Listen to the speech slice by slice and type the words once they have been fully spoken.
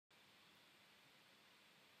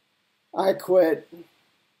I quit.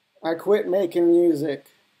 I quit making music.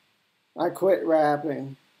 I quit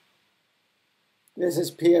rapping. This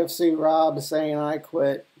is PFC Rob saying I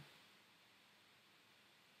quit.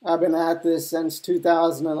 I've been at this since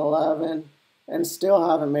 2011 and still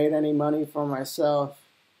haven't made any money for myself.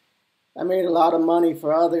 I made a lot of money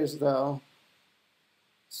for others though.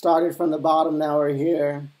 Started from the bottom, now we're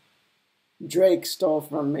here. Drake stole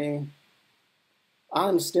from me.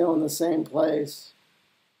 I'm still in the same place.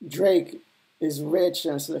 Drake is rich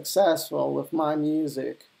and successful with my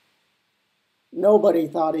music. Nobody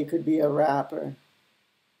thought he could be a rapper.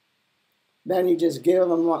 Then you just give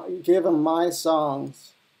him my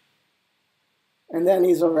songs, and then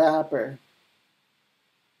he's a rapper.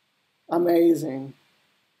 Amazing.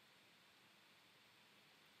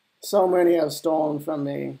 So many have stolen from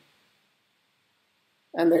me,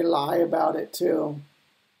 and they lie about it too.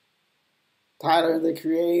 Tyler the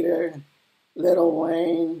Creator, Lil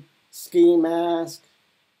Wayne, Ski Mask,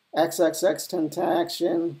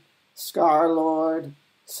 XXXTentacion, Scar-Lord,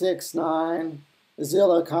 6ix9ine,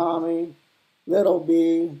 Zilla Kami, Little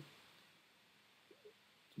B,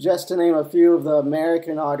 just to name a few of the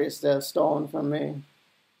American artists that have stolen from me.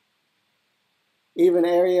 Even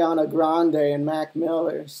Ariana Grande and Mac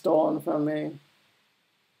Miller stolen from me.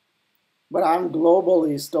 But I'm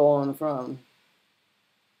globally stolen from,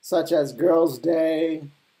 such as Girls' Day,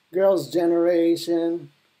 Girls'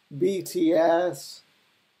 Generation, BTS,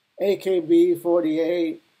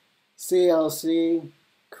 AKB48, CLC,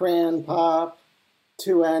 Cran Pop,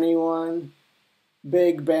 To Anyone,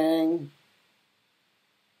 Big Bang,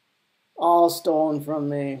 all stolen from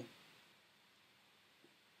me.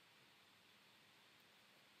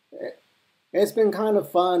 It's been kind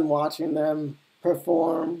of fun watching them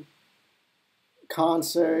perform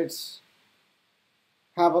concerts,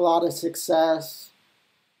 have a lot of success,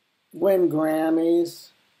 win Grammys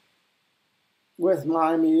with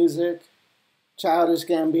my music. Childish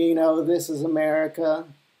Gambino, This Is America,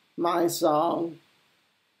 my song,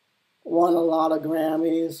 won a lot of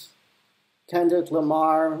Grammys. Kendrick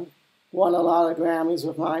Lamar won a lot of Grammys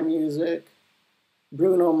with my music.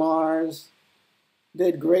 Bruno Mars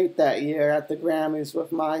did great that year at the Grammys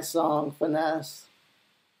with my song, Finesse.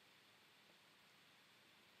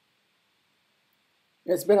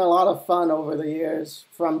 It's been a lot of fun over the years,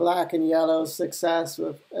 from Black and Yellow's success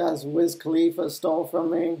as Wiz Khalifa stole from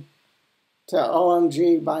me, to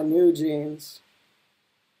OMG by New Jeans.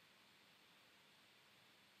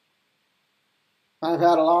 I've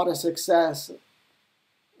had a lot of success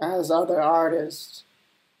as other artists.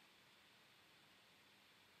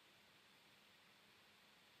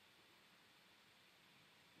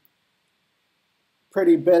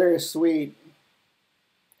 Pretty bittersweet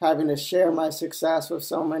having to share my success with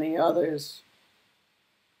so many others.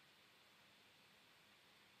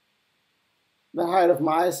 The height of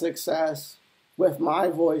my success, with my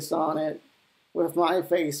voice on it, with my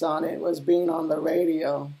face on it, was being on the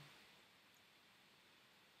radio.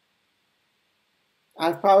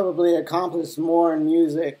 I've probably accomplished more in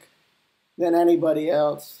music than anybody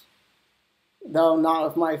else, though not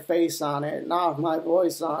with my face on it, not with my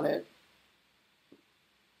voice on it.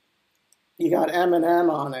 You got Eminem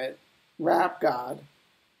on it, Rap God,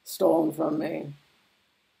 stolen from me.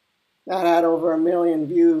 That had over 1 million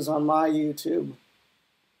views on my YouTube.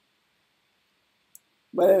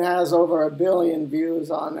 But it has over 1 billion views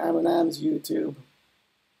on Eminem's YouTube.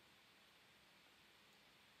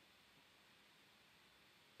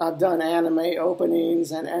 I've done anime openings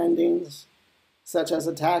and endings, such as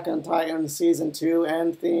Attack on Titan Season 2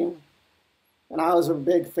 end theme. And I was a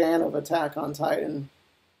big fan of Attack on Titan.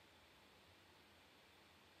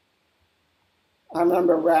 I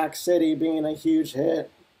remember Rack City being a huge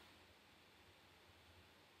hit.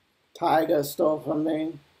 Tyga stole from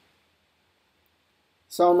me.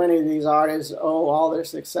 So many of these artists owe all their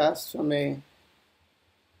success to me.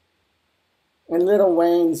 And Lil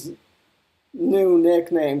Wayne's new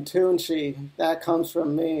nickname, Tunchi, that comes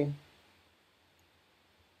from me.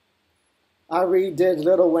 I redid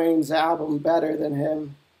Lil Wayne's album better than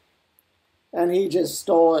him, and he just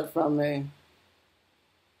stole it from me.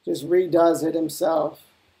 Just redoes it himself.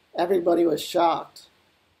 Everybody was shocked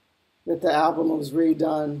that the album was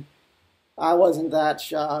redone. I wasn't that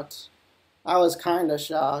shocked. I was kind of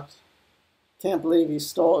shocked. Can't believe he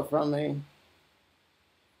stole it from me.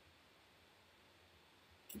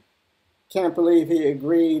 Can't believe he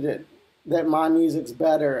agreed that my music's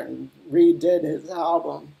better and redid his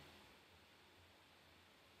album.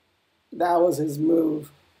 That was his move.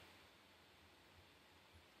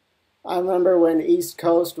 I remember when East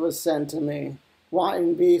Coast was sent to me,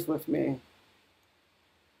 wanting beef with me.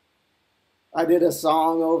 I did a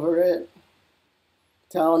song over it,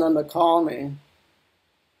 telling them to call me.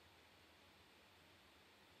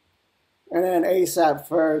 And then ASAP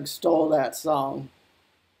Ferg stole that song.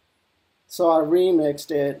 So I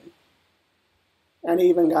remixed it and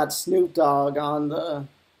even got Snoop Dogg on the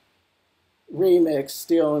remix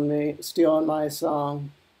stealing my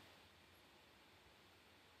song.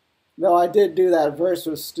 Though I did do that verse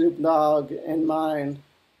with Snoop Dogg in mind.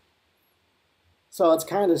 So it's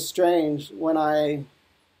kind of strange when I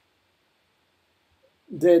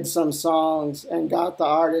did some songs and got the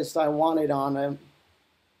artist I wanted on them.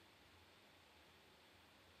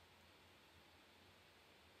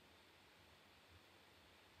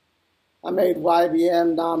 I made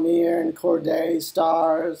YBM, Namir, and Corday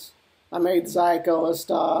stars. I made Zyko a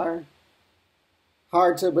star.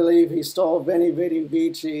 Hard to believe he stole Veni Vidi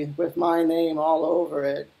Vici with my name all over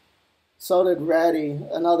it. So did Reddy,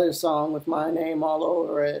 another song with my name all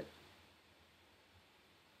over it.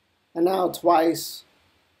 And now twice,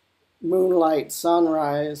 Moonlight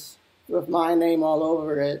Sunrise with my name all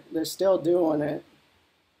over it. They're still doing it.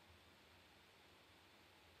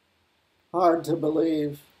 Hard to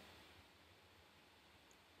believe.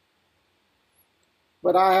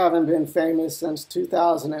 But I haven't been famous since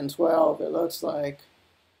 2012, it looks like.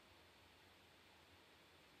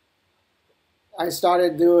 I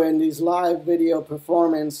started doing these live video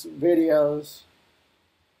performance videos,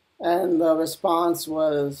 and the response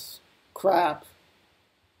was crap.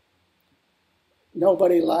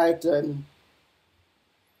 Nobody liked it.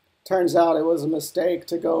 Turns out it was a mistake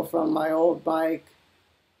to go from my old mic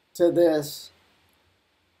to this.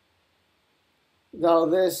 Though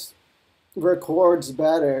this records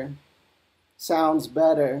better, sounds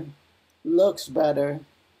better, looks better.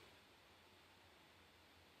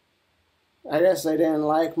 I guess they didn't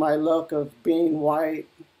like my look of being white.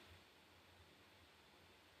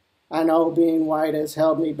 I know being white has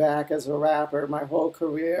held me back as a rapper my whole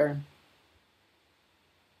career.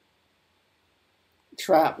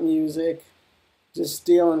 Trap music, just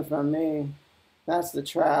stealing from me. That's the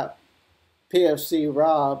trap. PFC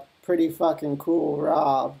Rob, pretty fucking cool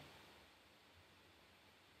Rob.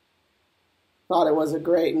 Thought it was a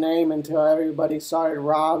great name until everybody started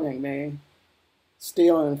robbing me,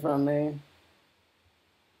 stealing from me.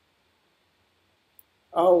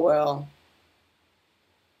 Oh well.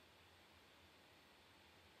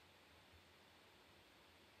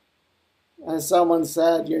 As someone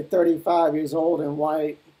said, you're 35 years old and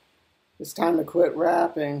white. It's time to quit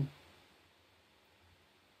rapping.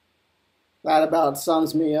 That about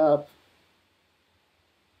sums me up.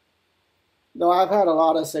 Though I've had a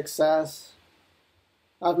lot of success.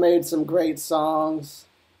 I've made some great songs,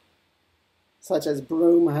 such as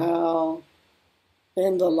Broomhowl,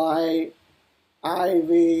 In the Light,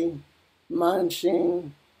 Ivy,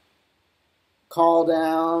 Munching, Call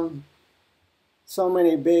Down. So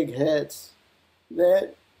many big hits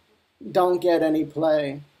that don't get any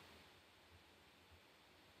play.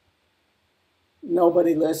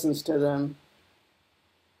 Nobody listens to them.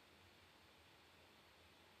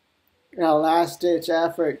 In a last-ditch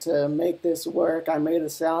effort to make this work, I made a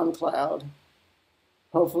SoundCloud.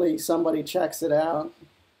 Hopefully somebody checks it out.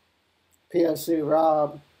 PFC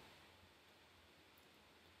Rob.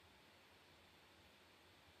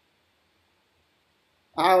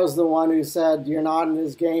 I was the one who said, you're not in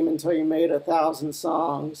this game until you made 1,000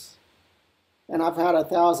 songs. And I've had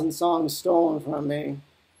 1,000 songs stolen from me.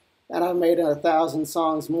 And I've made 1,000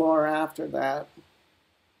 songs more after that.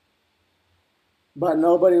 But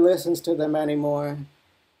nobody listens to them anymore.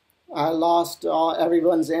 I lost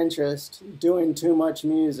everyone's interest doing too much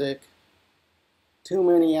music. Too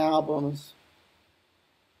many albums.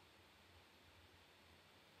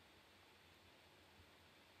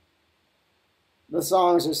 The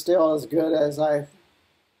songs are still as good as they're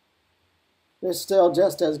still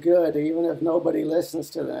just as good even if nobody listens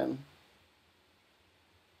to them.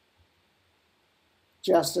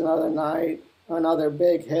 Just Another Night, another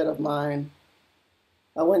big hit of mine.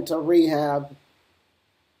 I went to rehab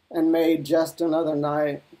and made Just Another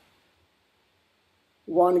Night.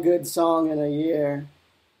 One good song in a year.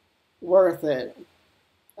 Worth it,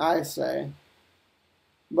 I say.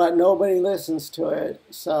 But nobody listens to it,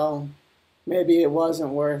 so maybe it wasn't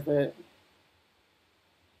worth it.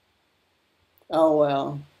 Oh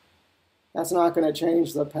well. That's not going to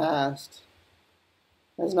change the past.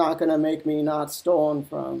 That's not going to make me not stolen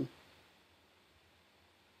from.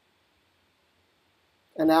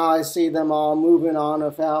 And now I see them all moving on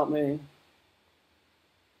without me.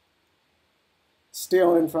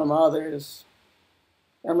 Stealing from others.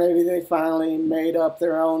 Or maybe they finally made up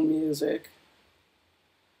their own music.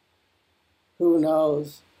 Who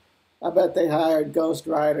knows? I bet they hired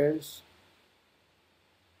ghostwriters.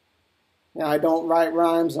 And I don't write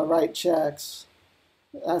rhymes, I write checks.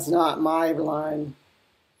 That's not my line.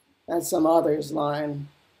 That's some other's line.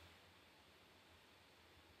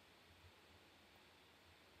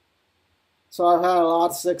 So I've had a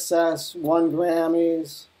lot of success, won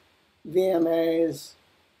Grammys, VMAs,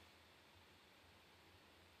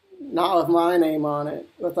 not with my name on it,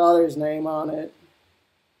 with others' name on it.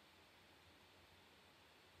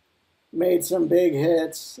 Made some big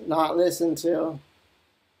hits, not listened to.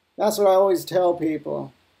 That's what I always tell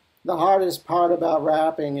people. The hardest part about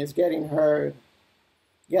rapping is getting heard,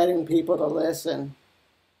 getting people to listen.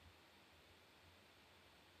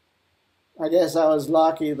 I guess I was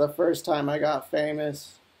lucky the first time I got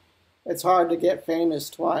famous. It's hard to get famous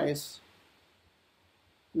twice.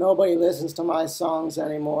 Nobody listens to my songs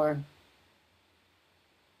anymore.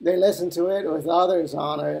 They listen to it with others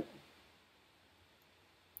on it.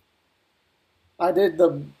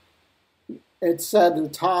 It said the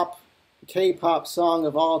top K-pop song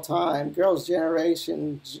of all time, Girls'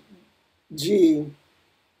 Generation G,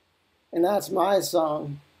 and that's my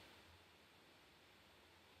song.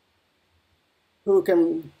 Who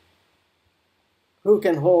can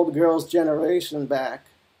hold Girls' Generation back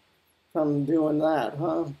from doing that,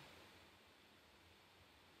 huh?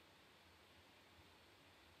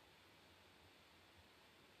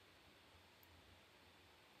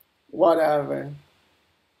 Whatever.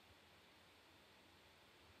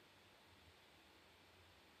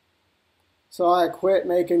 So I quit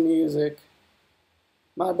making music.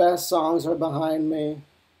 My best songs are behind me.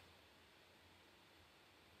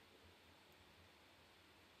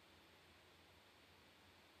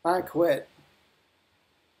 I quit.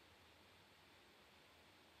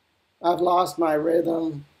 I've lost my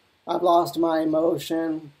rhythm. I've lost my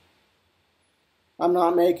emotion. I'm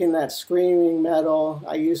not making that screaming metal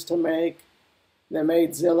I used to make that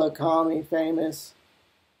made Zilla Kami famous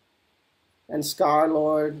and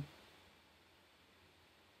Scarlord.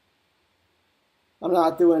 I'm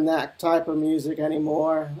not doing that type of music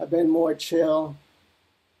anymore. I've been more chill.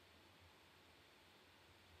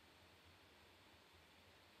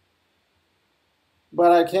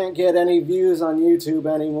 But I can't get any views on YouTube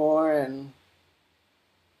anymore, and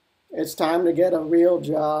it's time to get a real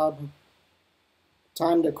job.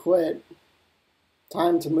 Time to quit.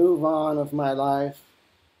 Time to move on with my life.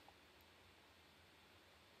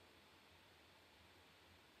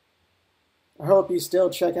 I hope you still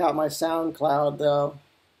check out my SoundCloud, though.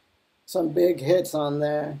 Some big hits on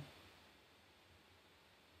there.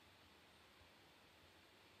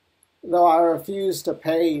 Though I refuse to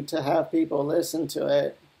pay to have people listen to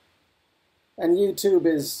it. And YouTube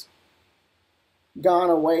has gone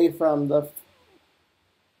away from the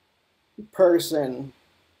person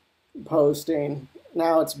posting.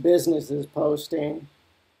 Now it's businesses posting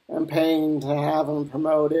and paying to have them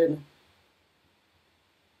promoted.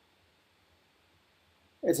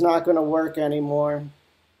 It's not going to work anymore.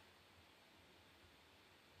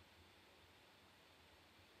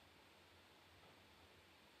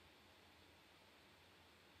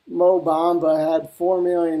 Mo Bamba had 4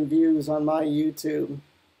 million views on my YouTube,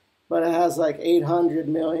 but it has like 800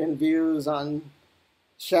 million views on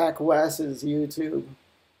Shaq West's YouTube.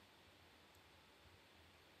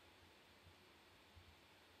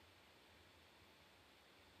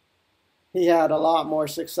 He had a lot more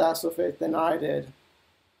success with it than I did.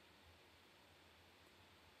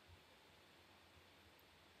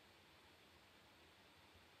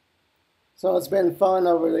 So it's been fun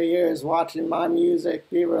over the years watching my music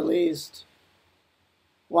be released,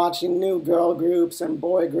 watching new girl groups and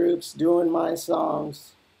boy groups doing my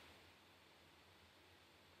songs.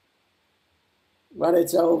 But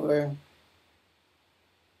it's over.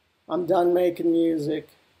 I'm done making music.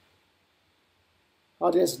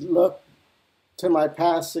 I'll just look to my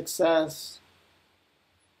past success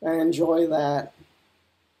and enjoy that.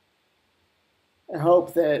 I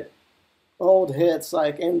hope that old hits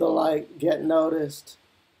like In the Light get noticed.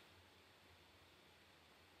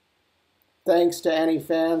 Thanks to any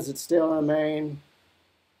fans that still remain.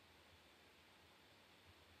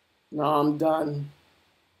 No, I'm done.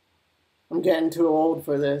 I'm getting too old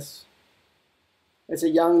for this. It's a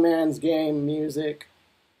young man's game, music.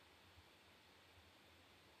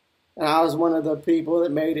 And I was one of the people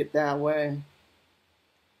that made it that way.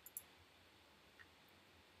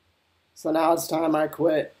 So now it's time I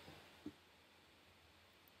quit.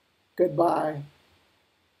 Goodbye.